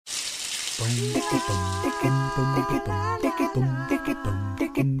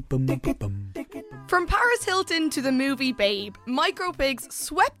From Paris Hilton to the movie Babe, micropigs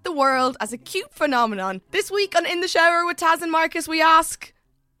swept the world as a cute phenomenon. This week on In the Shower with Taz and Marcus, we ask,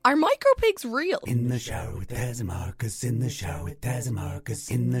 are micropigs real? In the shower with Taz and Marcus, in the shower with Taz and Marcus,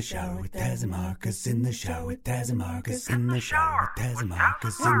 in the shower with Taz and Marcus, in the shower with Taz and Marcus, in the shower with Taz and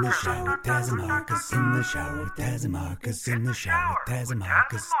Marcus, in the shower with Taz and Marcus, in the shower with Taz and Marcus, in the shower with Taz and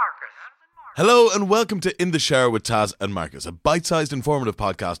Marcus. Hello and welcome to In the Shower with Taz and Marcus, a bite-sized informative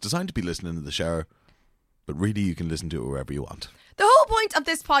podcast designed to be listening in the shower, but really you can listen to it wherever you want. The whole point of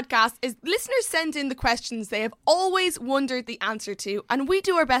this podcast is listeners send in the questions they have always wondered the answer to, and we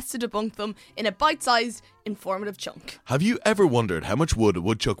do our best to debunk them in a bite-sized, informative chunk. Have you ever wondered how much wood a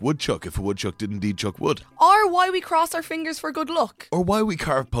woodchuck would chuck if a woodchuck did indeed chuck wood? Or why we cross our fingers for good luck? Or why we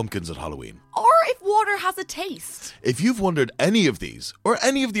carve pumpkins at Halloween? Or if water has a taste? If you've wondered any of these, or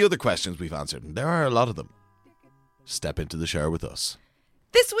any of the other questions we've answered, and there are a lot of them, step into the shower with us.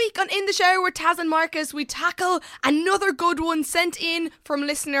 This week on In the Shower with Taz and Marcus, we tackle another good one sent in from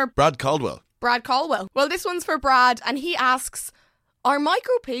listener Brad Caldwell. Brad Caldwell. Well, this one's for Brad, and he asks, are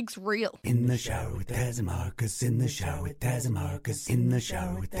micropigs real? In the shower with Taz and Marcus, in the shower with Taz and Marcus, in the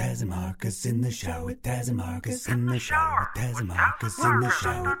shower with Taz and Marcus, in the shower with Taz and Marcus, in the shower with Taz and Marcus, in the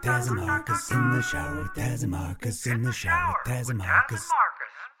shower with Taz and Marcus, in the shower with Taz and Marcus, in the shower with Taz and Marcus.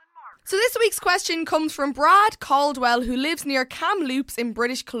 So this week's question comes from Brad Caldwell, who lives near Kamloops in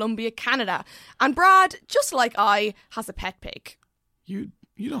British Columbia, Canada. And Brad, just like I, has a pet pig. You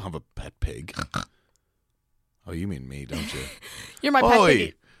don't have a pet pig. Oh, you mean me, don't you? You're my pet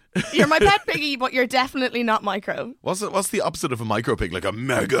piggy. You're my pet piggy, but you're definitely not micro. What's the opposite of a micro pig? Like a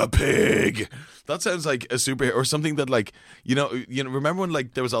mega pig. That sounds like a superhero or something that, like, you know. Remember when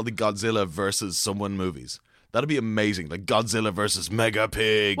like there was all the Godzilla versus someone movies? That'd be amazing. Like Godzilla versus Mega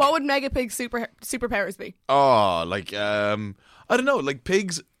Pig. What would Mega Pig's superpowers be? Oh, like I don't know. Like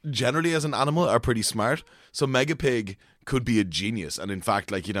pigs generally as an animal are pretty smart. So Mega Pig could be a genius, and in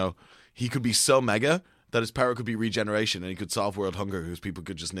fact, like, you know, he could be so mega that his power could be regeneration, and he could solve world hunger because people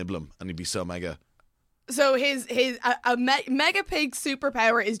could just nibble him, and he'd be so mega. So his Mega Pig's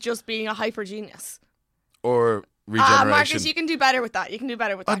superpower is just being a hyper genius. Or regeneration. Marcus, you can do better with that.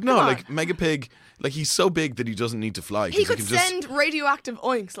 No, like Mega Pig, like he's so big that he doesn't need to fly. He could send radioactive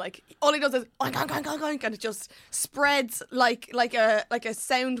oinks. Like all he does is oink oink oink oink oink, and it just spreads like a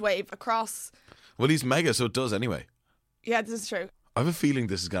sound wave across. Well, he's mega, so it does anyway. Yeah, this is true. I have a feeling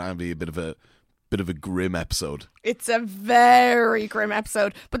this is going to be a bit of a grim episode. It's a very grim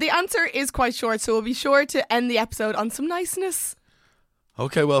episode, but the answer is quite short, so we'll be sure to end the episode on some niceness.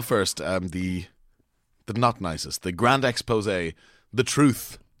 Okay, well, first, the not nicest, the grand expose, the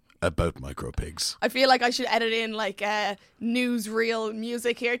truth about micropigs. I feel like I should edit in like newsreel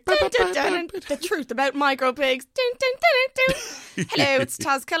music here. Dun, dun, dun, dun. The truth about micropigs. Dun, dun, dun, dun. Hello, it's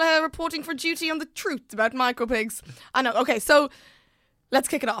Taz Kelleher reporting for duty on the truth about micropigs. I know. Okay, so let's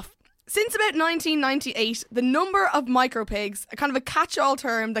kick it off. Since about 1998, the number of micropigs, a kind of a catch-all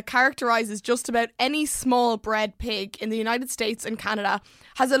term that characterises just about any small bred pig in the United States and Canada,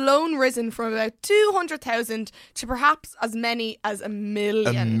 has alone risen from about 200,000 to perhaps as many as a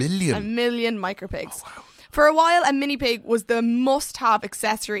million. A million micropigs. Oh, wow. For a while, a mini pig was the must-have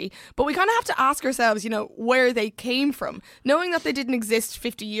accessory, but we kind of have to ask ourselves, you know, where they came from. Knowing that they didn't exist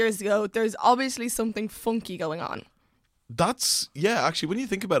 50 years ago, there's obviously something funky going on. Actually, when you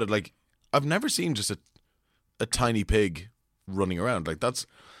think about it, like, I've never seen just a tiny pig running around. Like, I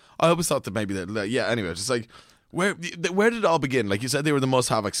always thought that maybe anyway, just like, where did it all begin? Like you said, they were the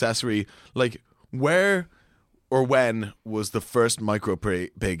must-have accessory. Like, where or when was the first micro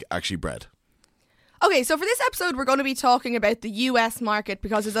pig actually bred? Okay, so for this episode, we're going to be talking about the US market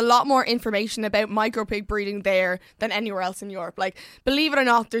because there's a lot more information about micropig breeding there than anywhere else in Europe. Like, believe it or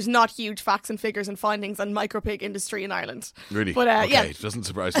not, there's not huge facts and figures and findings on micropig industry in Ireland. Really? But, okay, yeah. It doesn't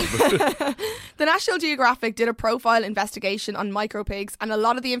surprise me. The National Geographic did a profile investigation on micropigs, and a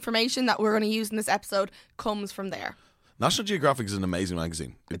lot of the information that we're going to use in this episode comes from there. National Geographic is an amazing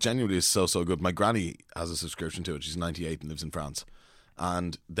magazine. It genuinely is so good. My granny has a subscription to it. She's 98 and lives in France.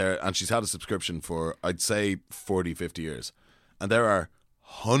 And she's had a subscription for, I'd say, 40, 50 years. And there are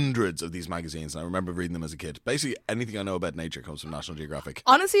hundreds of these magazines, and I remember reading them as a kid. Basically, anything I know about nature comes from National Geographic.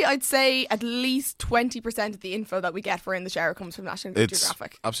 Honestly, I'd say at least 20% of the info that we get for In the Shower comes from National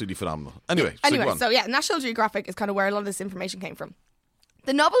Geographic. It's absolutely phenomenal. Anyway, National Geographic is kind of where a lot of this information came from.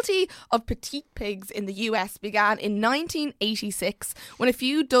 The novelty of petite pigs in the US began in 1986 when a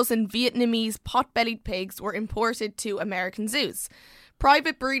few dozen Vietnamese pot-bellied pigs were imported to American zoos.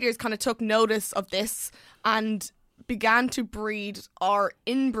 Private breeders kind of took notice of this and began to breed or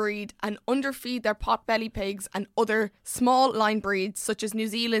inbreed and underfeed their potbelly pigs and other small line breeds such as New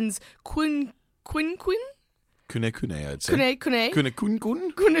Zealand's Quin. Kune, I'd say. Kune.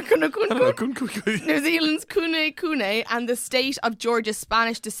 Kune. New Zealand's Kune and the state of Georgia's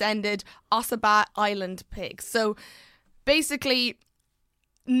Spanish-descended Ossabaw Island pigs. So basically,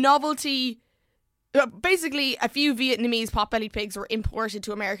 basically, a few Vietnamese potbelly pigs were imported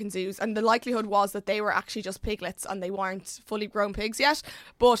to American zoos, and the likelihood was that they were actually just piglets and they weren't fully grown pigs yet.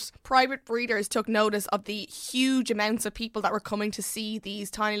 But private breeders took notice of the huge amounts of people that were coming to see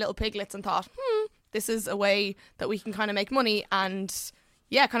these tiny little piglets and thought, this is a way that we can kind of make money, and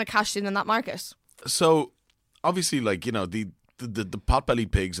kind of cashed in on that market. So, obviously, like, you know, the potbelly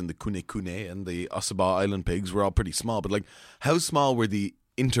pigs and the Kune and the Ossabaw Island pigs were all pretty small, but like, how small were the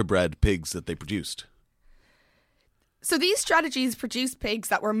interbred pigs that they produced? So these strategies produced pigs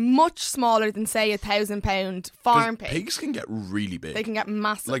that were much smaller than, say, 1,000-pound farm pig. Pigs can get really big. They can get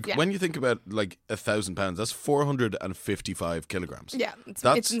massive. Like, when you think about, like, 1,000 pounds, that's 455 kilograms. Yeah,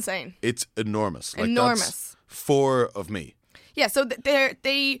 it's insane. It's enormous. Like, enormous. That's 4 of me. Yeah, so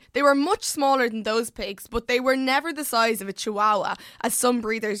they were much smaller than those pigs, but they were never the size of a chihuahua, as some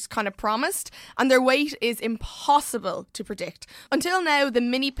breeders kind of promised, and their weight is impossible to predict. Until now, the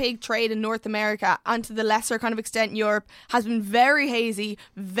mini pig trade in North America, and to the lesser kind of extent Europe, has been very hazy,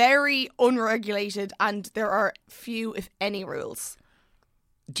 very unregulated, and there are few, if any, rules.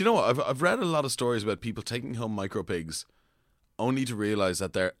 Do you know what? I've read a lot of stories about people taking home micro pigs only to realise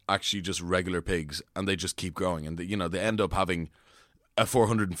that they're actually just regular pigs and they just keep growing, and they end up having a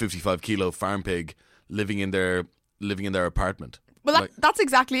 455 kilo farm pig living in their apartment. Well, that's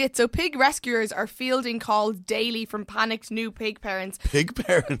exactly it. So pig rescuers are fielding calls daily from panicked new pig parents. Pig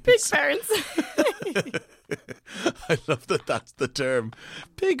parents? Pig parents. I love that that's the term.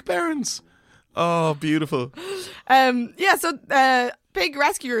 Pig parents. Oh, beautiful. Pig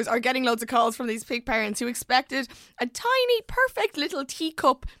rescuers are getting loads of calls from these pig parents who expected a tiny, perfect little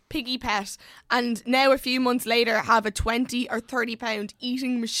teacup piggy pet, and now a few months later have a 20 or 30 pound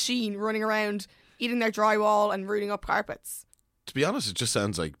eating machine running around eating their drywall and rooting up carpets. To be honest, it just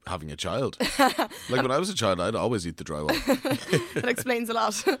sounds like having a child. Like when I was a child, I'd always eat the drywall. That explains a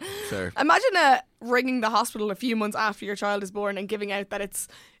lot. Fair. Imagine ringing the hospital a few months after your child is born and giving out that it's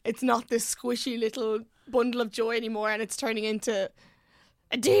not this squishy little bundle of joy anymore and it's turning into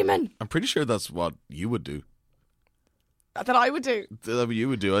a demon. I'm pretty sure that's what you would do. That I would do. That's what you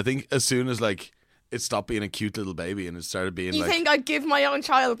would do. I think as soon as like it stopped being a cute little baby and it started being You think I'd give my own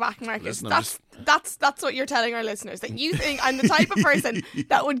child back, Marcus? Listen, that's what you're telling our listeners. That you think I'm the type of person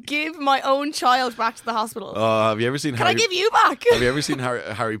that would give my own child back to the hospital. Have you ever seen Can I give you back? Have you ever seen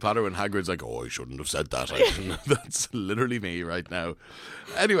Harry Potter when Hagrid's like, oh, I shouldn't have said that. That's literally me right now.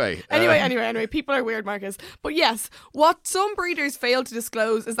 Anyway. People are weird, Marcus. But yes, what some breeders fail to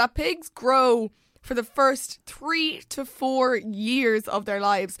disclose is that pigs grow for the first 3 to 4 years of their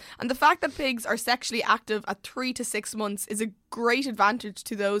lives. And the fact that pigs are sexually active at 3 to 6 months is a great advantage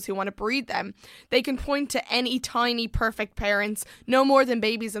to those who want to breed them. They can point to any tiny perfect parents, no more than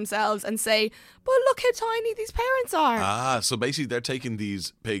babies themselves, and say, but look how tiny these parents are. So basically they're taking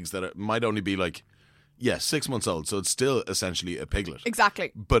these pigs that might only be like, 6 months old, so it's still essentially a piglet.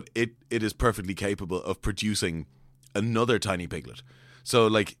 Exactly. But it is perfectly capable of producing another tiny piglet. So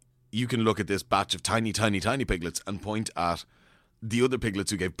like, you can look at this batch of tiny, tiny, tiny piglets and point at the other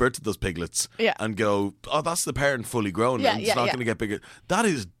piglets who gave birth to those piglets and go, oh, that's the parent fully grown and it's not going to get bigger. That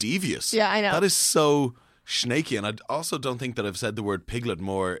is devious. Yeah, I know. That is so snaky. And I also don't think that I've said the word piglet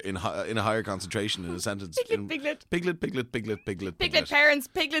more in a higher concentration in a sentence. Piglet. Piglet parents,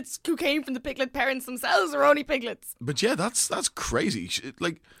 piglets who came from the piglet parents themselves are only piglets. But yeah, that's crazy.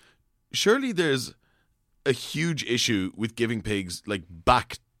 Like, surely there's a huge issue with giving pigs like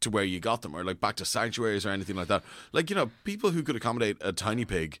back to where you got them, or like back to sanctuaries or anything like that. Like, people who could accommodate a tiny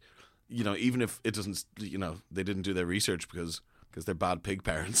pig, even if it doesn't, they didn't do their research because they're bad pig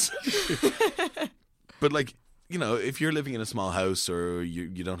parents. But like, if you're living in a small house or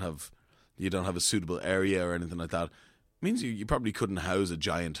you don't have a suitable area or anything like that, it means you probably couldn't house a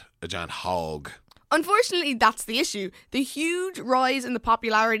giant hog. Unfortunately, that's the issue. The huge rise in the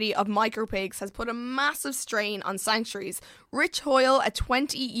popularity of micropigs has put a massive strain on sanctuaries. Rich Hoyle, a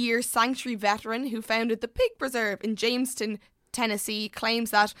 20-year sanctuary veteran who founded the Pig Preserve in Jamestown, Tennessee,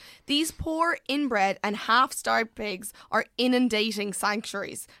 claims that these poor inbred and half-starved pigs are inundating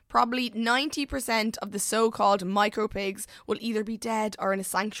sanctuaries. Probably 90% of the so-called micropigs will either be dead or in a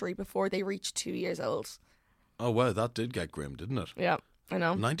sanctuary before they reach 2 years old. Oh wow, that did get grim, didn't it? Yeah. I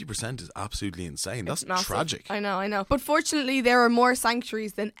know. 90% is absolutely insane. That's It's massive. tragic. I know. But fortunately, there are more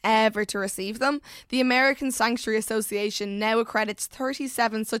sanctuaries than ever to receive them. The American Sanctuary Association now accredits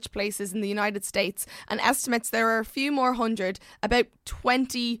 37 such places in the United States and estimates there are a few more hundred, about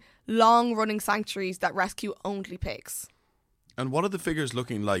 20 long-running sanctuaries that rescue only pigs. And what are the figures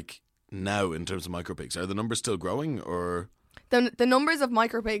looking like now in terms of micropigs? Are the numbers still growing or... The numbers of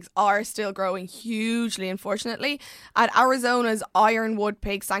micropigs are still growing hugely, unfortunately. At Arizona's Ironwood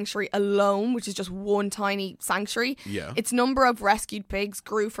Pig Sanctuary alone, which is just one tiny sanctuary, Yeah. its number of rescued pigs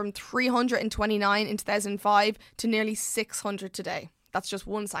grew from 329 in 2005 to nearly 600 today. That's just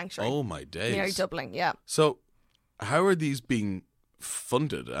one sanctuary. Oh my days. Nearly doubling, yeah. So how are these being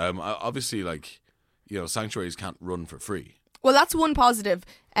funded? Obviously, like, you know, sanctuaries can't run for free. Well, that's one positive,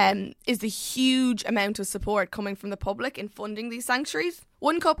 is the huge amount of support coming from the public in funding these sanctuaries.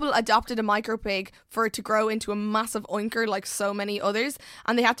 One couple adopted a micropig for it to grow into a massive oinker like so many others,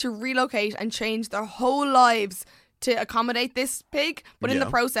 and they had to relocate and change their whole lives to accommodate this pig. But in the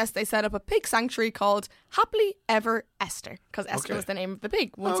Yeah. process, they set up a pig sanctuary called Happily Ever Esther, because Esther Okay. was the name of the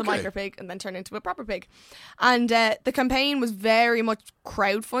pig, once Okay. a micropig and then turned into a proper pig. And the campaign was very much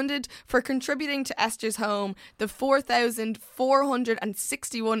crowdfunded. For contributing to Esther's home, the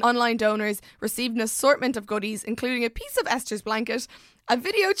 4,461 online donors received an assortment of goodies, including a piece of Esther's blanket, a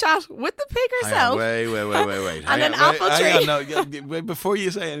video chat with the pig Hang herself, on, wait. And Hang an on, apple hang tree. on, no, wait, before you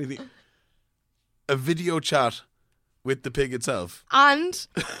say anything, a video chat with the pig itself. and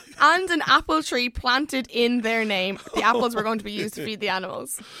an apple tree planted in their name. The apples were going to be used to feed the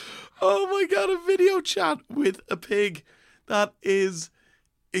animals. Oh my God, a video chat with a pig. That is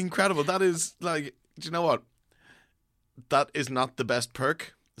incredible. That is like, do you know what? That is not the best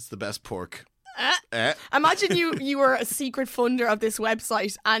perk. It's the best pork. Imagine you were a secret funder of this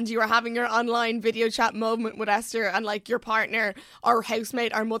website and you were having your online video chat moment with Esther, and like your partner or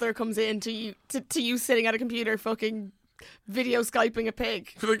housemate or mother comes in to you sitting at a computer fucking video Skyping a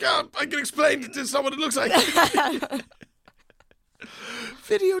pig. Like, oh, I can explain to someone it looks like.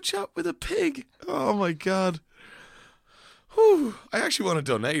 Video chat with a pig. Oh my God. Whew. I actually want to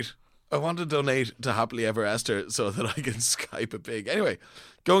donate. I want to donate to Happily Ever Esther so that I can Skype a pig. Anyway,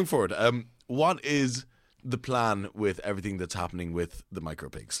 going forward, what is the plan with everything that's happening with the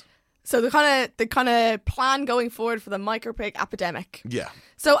micropigs? So the kind of plan going forward for the micropig epidemic. Yeah.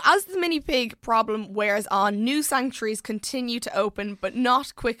 So as the mini pig problem wears on, new sanctuaries continue to open, but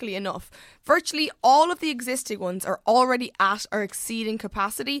not quickly enough. Virtually all of the existing ones are already at or exceeding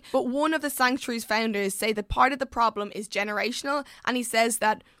capacity, but one of the sanctuary's founders say that part of the problem is generational, and he says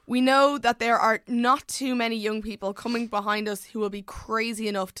that we know that there are not too many young people coming behind us who will be crazy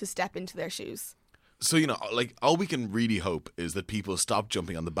enough to step into their shoes. So, you know, like, all we can really hope is that people stop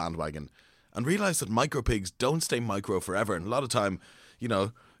jumping on the bandwagon and realise that micropigs don't stay micro forever. And a lot of time, you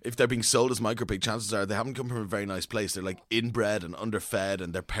know, if they're being sold as micropig, chances are they haven't come from a very nice place. They're like inbred and underfed,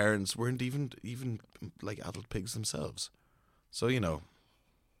 and their parents weren't even like adult pigs themselves. So, you know,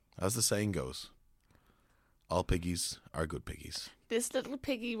 as the saying goes, all piggies are good piggies. This little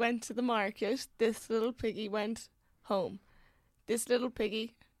piggy went to the market. This little piggy went home. This little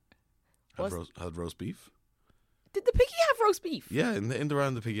piggy... Had roast beef? Did the piggy have roast beef? Yeah, in the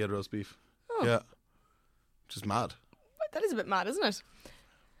round the piggy had roast beef. Oh. Yeah. Just mad. That is a bit mad, isn't it?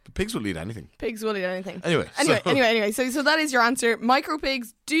 But pigs will eat anything. Pigs will eat anything. Anyway. So that is your answer.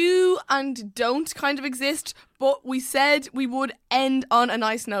 Micropigs do and don't kind of exist, but we said we would end on a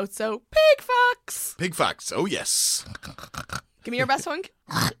nice note. So pig facts. Pig facts. Oh, yes. Give me your best hunk.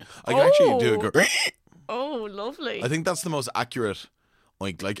 I can actually do a good... Oh, lovely. I think that's the most accurate.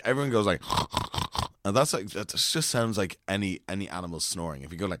 Like everyone goes like, and that's like, that just sounds like any animal snoring.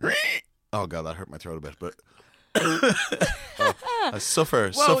 If you go like, oh God, that hurt my throat a bit. But I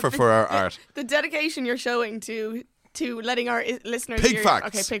suffer for our art. The dedication you're showing to letting our listeners Pig hear. facts.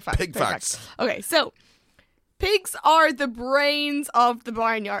 Okay, pig facts. Pig facts. Okay, so pigs are the brains of the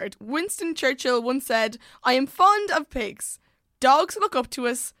barnyard. Winston Churchill once said, "I am fond of pigs. Dogs look up to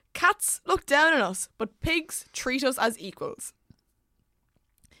us, cats look down on us, but pigs treat us as equals."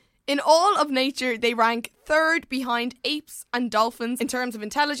 In all of nature, they rank third behind apes and dolphins in terms of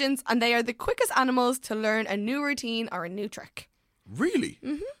intelligence, and they are the quickest animals to learn a new routine or a new trick. Really?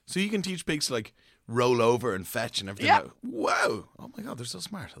 Mm-hmm. So you can teach pigs to like roll over and fetch and everything. Yeah. Wow. Oh my God, they're so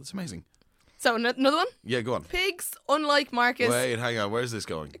smart. That's amazing. So another one. Yeah, go on. Pigs, unlike Marcus, Wait, hang on. Where's this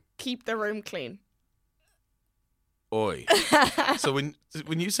going? keep the room clean. Oi. So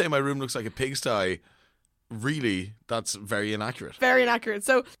when you say my room looks like a pigsty, really, that's very inaccurate. Very inaccurate.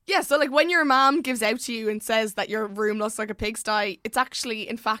 So, yeah, so like when your mom gives out to you and says that your room looks like a pigsty, it's actually,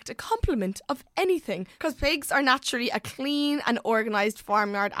 in fact, a compliment of anything. Because pigs are naturally a clean and organised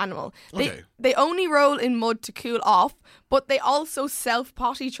farmyard animal. They only roll in mud to cool off, but they also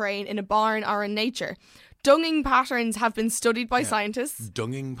self-potty train in a barn or in nature. Dunging patterns have been studied by scientists.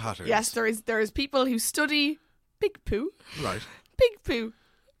 Dunging patterns? Yes, there is people who study pig poo. Right. Pig poo.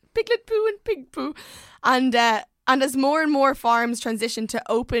 Piglet poo and pig poo. And as more and more farms transition to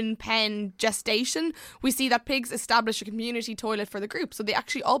open pen gestation, we see that pigs establish a community toilet for the group. So they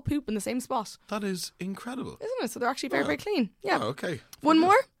actually all poop in the same spot. That is incredible. Isn't it? So they're actually very, very clean. Yeah. Oh, okay. One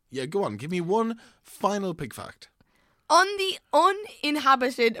more? Yeah, go on. Give me one final pig fact. On the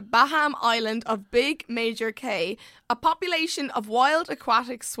uninhabited Baham island of Big Major Cay, a population of wild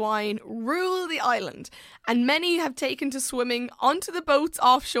aquatic swine rule the island, and many have taken to swimming onto the boats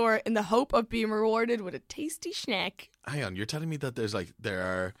offshore in the hope of being rewarded with a tasty snack. Hang on, you're telling me that there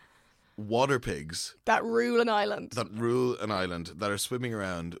are water pigs that rule an island that are swimming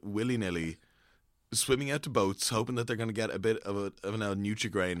around willy-nilly, swimming out to boats, hoping that they're going to get a bit of a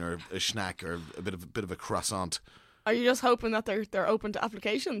Nutri-Grain or a snack or a bit of a croissant. Are you just hoping that they're open to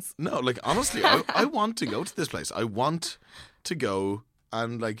applications? No, like honestly, I want to go to this place. I want to go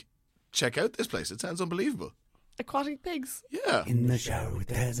and like check out this place. It sounds unbelievable. Aquatic pigs. Yeah. In the shower with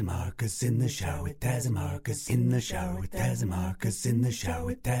Taz and Marcus. In the shower with Taz and Marcus. In the shower with Taz and Marcus. In the shower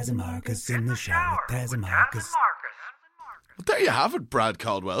with Taz and Marcus. In the shower with Taz and Marcus. Well, there you have it, Brad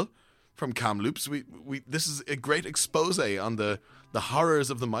Caldwell from Kamloops. We this is a great expose on the horrors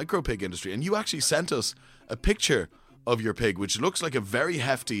of the micro pig industry, and you actually sent us a picture of your pig, which looks like a very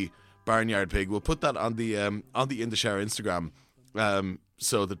hefty barnyard pig. We'll put that on the In the Shower Instagram,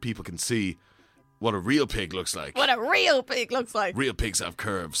 so that people can see what a real pig looks like. What a real pig looks like. Real pigs have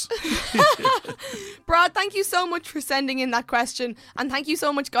curves. Brad, thank you so much for sending in that question. And thank you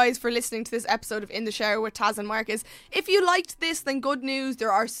so much, guys, for listening to this episode of In the Shower with Taz and Marcus. If you liked this, then good news.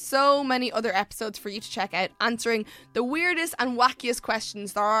 There are so many other episodes for you to check out, answering the weirdest and wackiest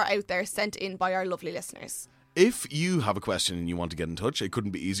questions there are out there sent in by our lovely listeners. If you have a question and you want to get in touch, it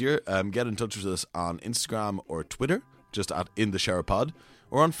couldn't be easier. Get in touch with us on Instagram or Twitter, just at In the Shower Pod.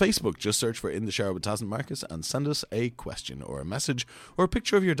 Or on Facebook, just search for In the Shower with Taz and Marcus and send us a question or a message or a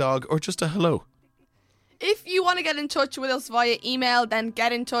picture of your dog or just a hello. If you want to get in touch with us via email, then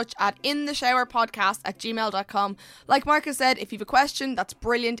get in touch at intheshowerpodcast@gmail.com. Like Marcus said, if you have a question, that's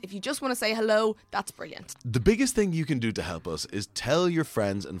brilliant. If you just want to say hello, that's brilliant. The biggest thing you can do to help us is tell your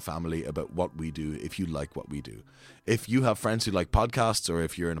friends and family about what we do if you like what we do. If you have friends who like podcasts, or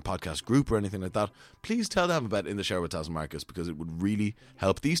if you're in a podcast group or anything like that, please tell them about In the Shower with Taz and Marcus, because it would really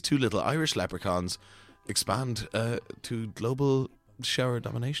help these two little Irish leprechauns expand to global shower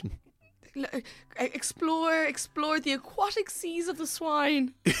domination. Explore the aquatic seas of the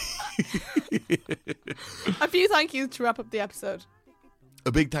swine. A few thank yous to wrap up the episode.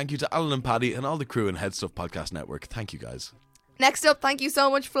 A big thank you to Alan and Paddy and all the crew in Head Stuff Podcast Network. Thank you, guys. Next up, thank you so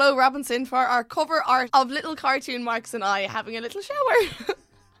much, Flo Robinson, for our cover art of little cartoon Marks and I having a little shower.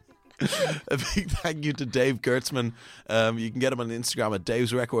 A big thank you to Dave Gertzman. You can get him on Instagram at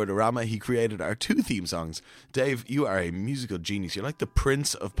Dave's Recordorama. He created our 2 theme songs. Dave, you are a musical genius. You're like the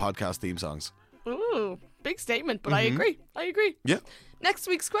prince of podcast theme songs. Ooh, big statement, but I agree. Yeah. Next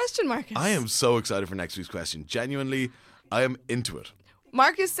week's question, Marcus. I am so excited for next week's question. Genuinely, I am into it.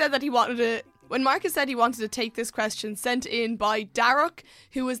 Marcus said that he wanted to... When Marcus said he wanted to take this question sent in by Darroch,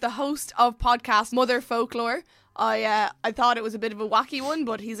 who is the host of podcast Mother Folklore, I thought it was a bit of a wacky one,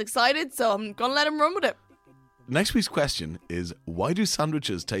 but he's excited, so I'm going to let him run with it. Next week's question is, why do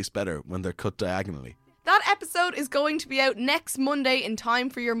sandwiches taste better when they're cut diagonally? That episode is going to be out next Monday in time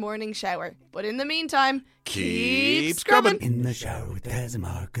for your morning shower. But in the meantime, keep scrubbing. In the shower with Taz and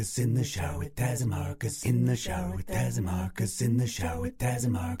Marcus. In the shower with Taz and Marcus. In the shower with Taz and Marcus. In the shower with Taz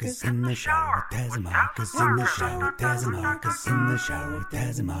and Marcus. In the shower with Taz and Marcus. In the shower with Taz and Marcus. In the shower with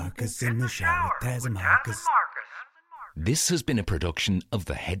Taz and Marcus. In the shower with Taz and Marcus. This has been a production of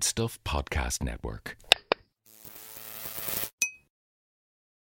the Head Stuff Podcast Network.